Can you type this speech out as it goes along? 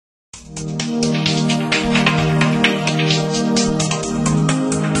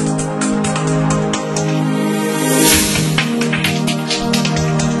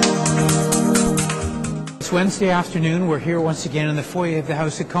Wednesday afternoon. We're here once again in the foyer of the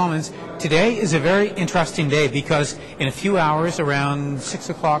House of Commons. Today is a very interesting day because in a few hours, around 6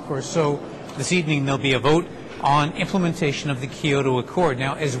 o'clock or so this evening, there'll be a vote on implementation of the Koyoto Accord.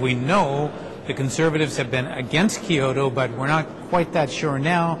 Now, as we know, the Conservatives have been against Koyoto, but we're not quite that sure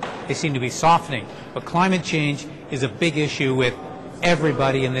now. They seem to be softening. But climate change is a big issue with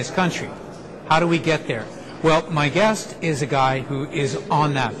everybody in this country. How do we get there? Well, my guest is a guy who is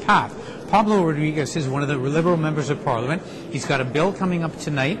on that path. Pablo Rodriguez is one of the Liberal members of Parliament. He's got a bill coming up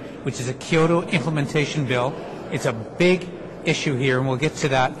tonight, which is a Koyoto implementation bill. It's a big issue here, and we'll get to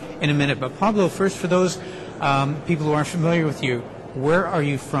that in a minute. But Pablo, first, for those people who aren't familiar with you, where are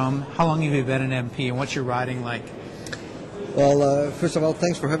you from? How long have you been an MP, and what's your riding like? Well, first of all,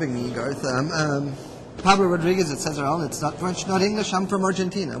 thanks for having me, Garth. Pablo Rodriguez, it says around, it's not French, not English. I'm from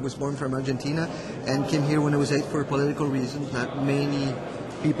Argentina. I was born from Argentina and came here when I was 8 for political reasons, not many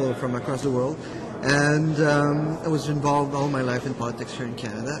people from across the world. And I was involved all my life in politics here in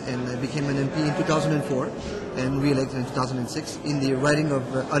Canada, and I became an MP in 2004 and re-elected in 2006 in the riding of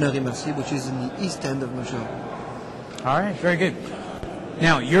Honoré Mercier, which is in the east end of Montreal. All right, very good.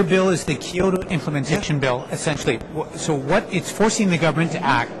 Now, your bill is the Koyoto implementation bill, essentially. So what it's forcing the government to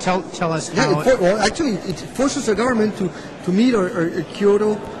act. Tell us how... It forces the government to meet our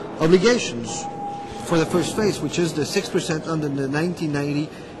Koyoto obligations for the first phase, which is the 6% under the 1990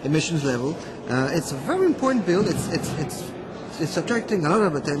 emissions level. It's a very important bill. It's attracting a lot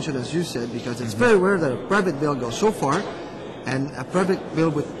of attention, as you said, because it's very rare that a private bill goes so far, and a private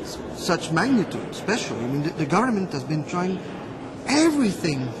bill with such magnitude, especially. I mean, the government has been trying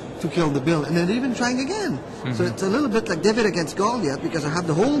everything to kill the bill, and they're even trying again. So it's a little bit like David against Goliath, because I have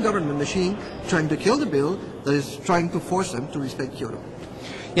the whole government machine trying to kill the bill that is trying to force them to respect Kyoto.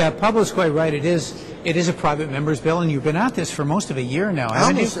 Yeah, Pablo's quite right. It is a private member's bill, and you've been at this for most of a year now,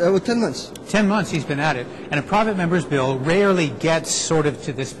 haven't you? Almost 10 months. 10 months he's been at it. And a private member's bill rarely gets sort of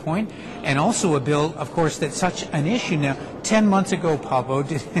to this point, and also a bill, of course, that's such an issue now. 10 months ago, Pablo,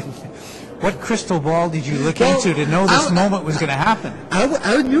 what crystal ball did you look into to know this moment was going to happen?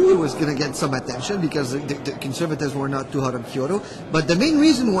 I knew it was going to get some attention because the Conservatives were not too hot on Kyoto. But the main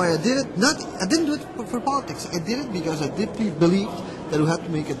reason why I did it, I didn't do it for politics. I did it because I deeply believed that we had to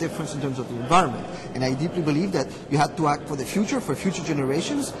make a difference in terms of the environment. And I deeply believe that you had to act for the future, for future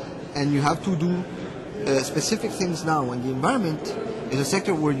generations, and you have to do specific things now. And the environment is a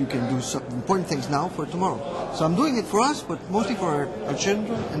sector where you can do some important things now for tomorrow. So I'm doing it for us, but mostly for our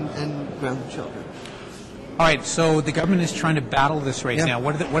children and grandchildren. All right, so the government is trying to battle this right now.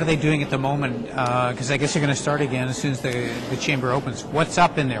 What are they doing at the moment? Because I guess they're going to start again as soon as the chamber opens. What's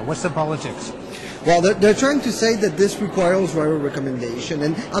up in there? What's the politics? Well, they're trying to say that this requires our recommendation,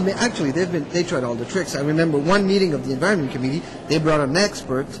 and I mean, actually, they tried all the tricks. I remember one meeting of the Environment Committee. They brought an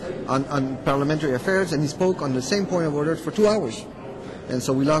expert on parliamentary affairs, and he spoke on the same point of order for 2 hours, and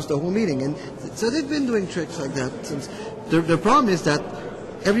so we lost the whole meeting. And so they've been doing tricks like that since. The problem is that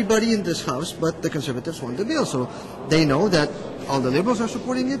everybody in this House, but the Conservatives, want the bill, so they know that all the Liberals are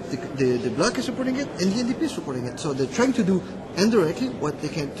supporting it, the Bloc is supporting it, and the NDP is supporting it. So they're trying to do indirectly what they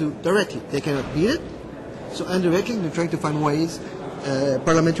can't do directly. They cannot beat it, so indirectly they're trying to find ways,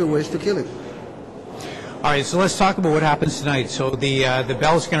 parliamentary ways to kill it. All right, so let's talk about what happens tonight. So the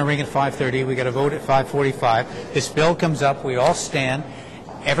bell's going to ring at 5:30. We got to vote at 5:45. This bill comes up. We all stand.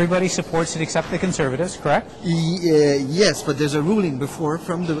 Everybody supports it except the Conservatives, correct? Yes, but there's a ruling before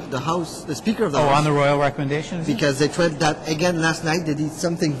from the House, the Speaker of the House. Oh, on the royal recommendations? Because they tried that again last night. They did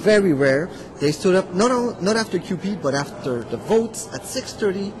something very rare. They stood up not after QP, but after the votes at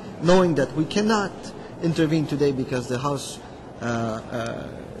 6:30, knowing that we cannot intervene today because the House,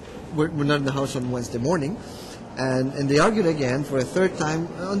 we're not in the House on Wednesday morning. And they argued again for a third time.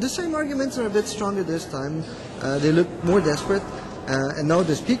 The same arguments are a bit stronger this time. They look more desperate. And now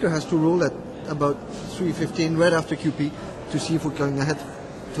the Speaker has to rule at about 3:15, right after QP, to see if we're going ahead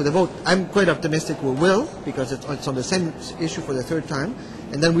to the vote. I'm quite optimistic we will, because it's on the same issue for the third time.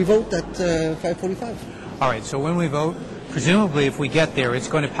 And then we vote at 5:45. All right, so when we vote, presumably if we get there, it's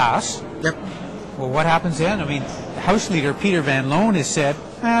going to pass. Yep. Well, what happens then? I mean, House Leader Peter Van Loan has said,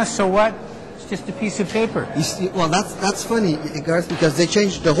 so what? It's just a piece of paper. Well, that's funny, Garth, because they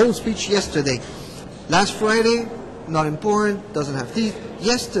changed the whole speech yesterday. Last Friday, not important, doesn't have teeth.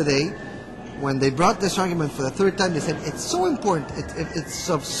 Yesterday, when they brought this argument for the third time, they said it's so important, it's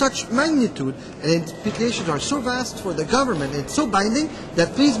of such magnitude, and its implications are so vast for the government, it's so binding,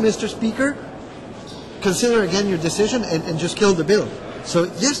 that please, Mr. Speaker, consider again your decision and just kill the bill. So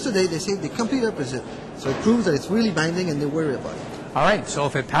yesterday, they said the complete opposite. So it proves that it's really binding and they worry about it. All right, so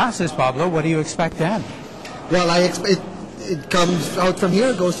if it passes, Pablo, what do you expect then? Well, I expect it comes out from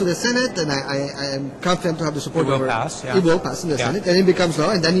here, goes to the Senate, and I am confident to have the support. It will pass. Yeah. It will pass in the Senate, and it becomes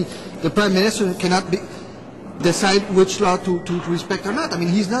law. And then the Prime Minister cannot decide which law to respect or not. I mean,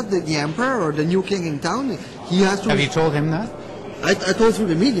 he's not the emperor or the new king in town. He has to. Have you told him that? I told through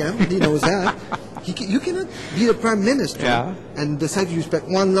the media. He knows that. You cannot be the Prime Minister and decide to respect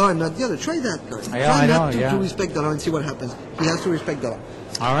one law and not the other. Try that, Garth. Try not to respect the law and see what happens. He has to respect the law.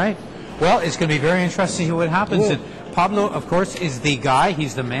 All right. Well, it's going to be very interesting to see what happens. And Pablo, of course, is the guy.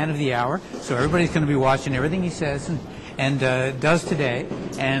 He's the man of the hour. So everybody's going to be watching everything he says and does today.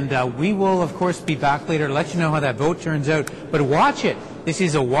 And we will, of course, be back later to let you know how that vote turns out. But watch it. This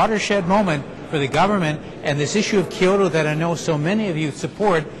is a watershed moment for the government. And this issue of Kyoto that I know so many of you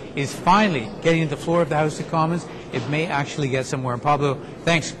support is finally getting to the floor of the House of Commons. It may actually get somewhere. Pablo,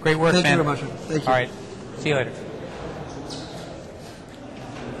 thanks. Great work, man. Thank you very much. Thank you. All right. See you later.